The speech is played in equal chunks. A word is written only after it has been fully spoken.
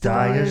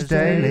Dyer's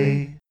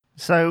Daily.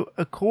 So,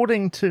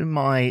 according to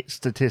my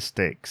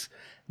statistics,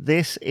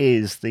 this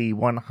is the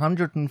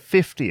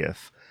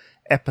 150th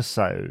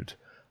episode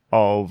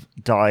of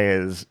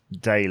Dyer's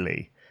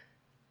Daily.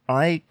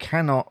 I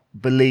cannot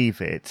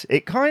believe it.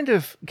 It kind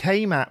of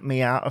came at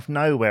me out of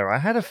nowhere. I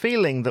had a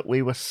feeling that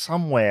we were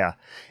somewhere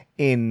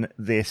in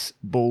this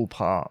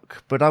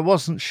ballpark, but I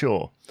wasn't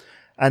sure.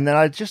 And then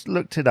I just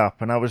looked it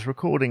up and I was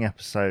recording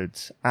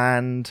episodes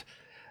and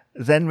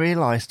then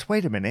realized,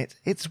 wait a minute,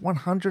 it's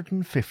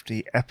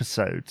 150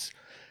 episodes.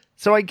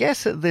 So I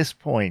guess at this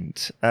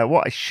point,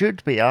 what I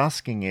should be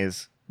asking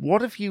is,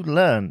 what have you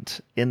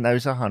learnt in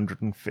those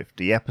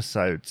 150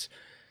 episodes?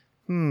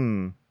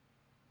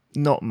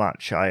 Not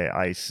much,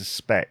 I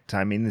suspect.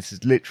 I mean, this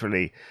is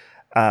literally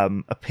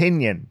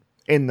opinion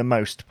in the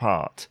most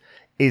part,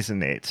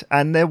 isn't it?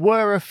 And there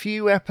were a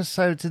few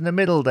episodes in the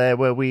middle there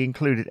where we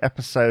included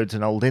episodes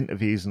and old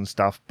interviews and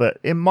stuff, but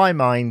in my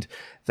mind,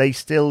 they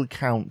still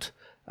count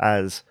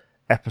as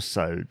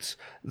episodes.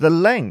 The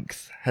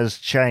length has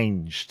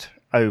changed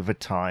over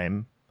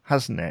time,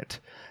 hasn't it?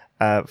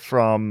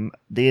 From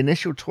the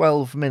initial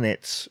 12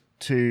 minutes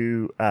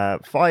to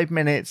 5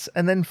 minutes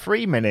and then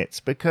 3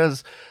 minutes,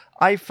 because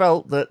I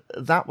felt that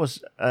that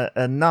was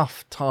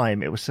enough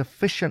time. It was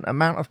sufficient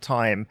amount of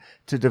time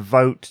to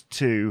devote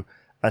to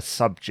a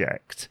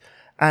subject.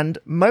 And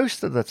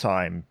most of the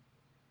time,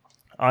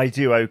 I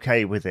do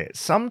okay with it.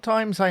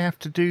 Sometimes I have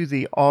to do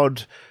the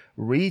odd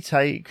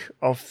retake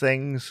of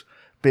things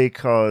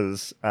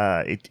because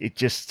I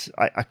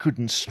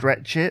couldn't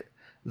stretch it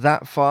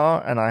that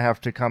far and I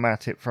have to come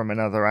at it from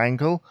another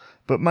angle.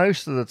 But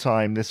most of the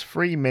time, this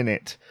 3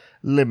 minute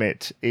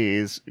limit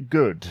is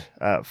good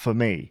for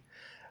me.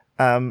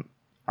 I'm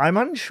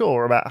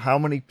unsure about how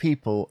many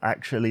people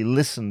actually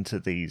listen to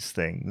these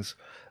things,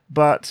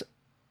 but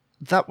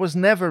that was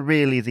never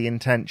really the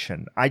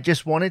intention. I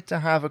just wanted to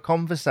have a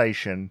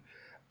conversation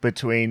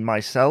between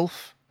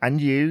myself and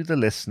you, the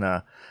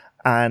listener,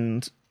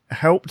 and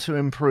help to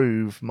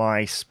improve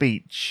my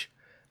speech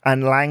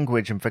and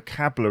language and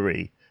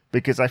vocabulary,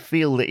 because I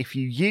feel that if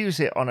you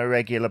use it on a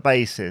regular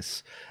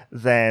basis,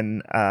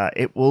 then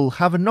it will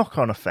have a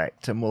knock-on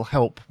effect and will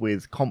help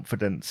with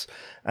confidence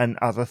and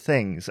other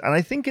things. And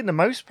I think in the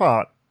most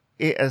part,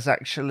 it has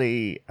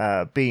actually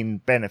been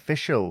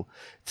beneficial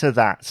to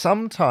that.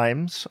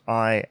 Sometimes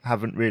I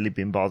haven't really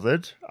been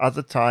bothered.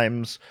 Other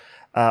times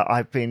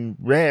I've been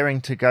raring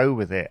to go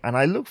with it. And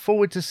I look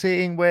forward to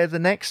seeing where the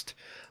next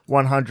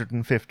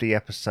 150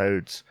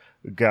 episodes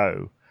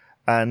go.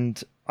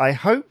 And I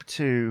hope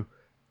to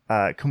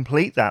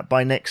complete that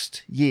by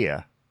next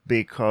year,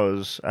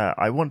 because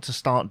I want to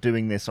start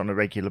doing this on a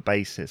regular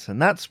basis.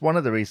 And that's one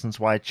of the reasons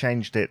why I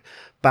changed it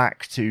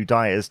back to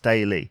Dyer's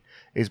Daily,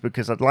 is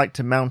because I'd like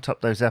to mount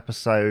up those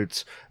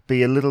episodes,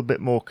 be a little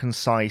bit more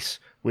concise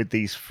with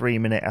these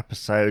 3-minute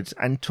episodes,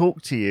 and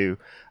talk to you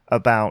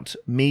about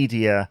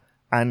media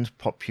and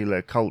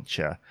popular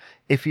culture.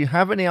 If you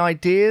have any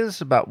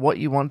ideas about what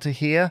you want to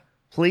hear,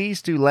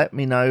 please do let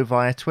me know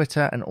via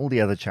Twitter and all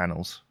the other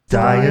channels.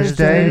 Dyer's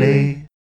Daily.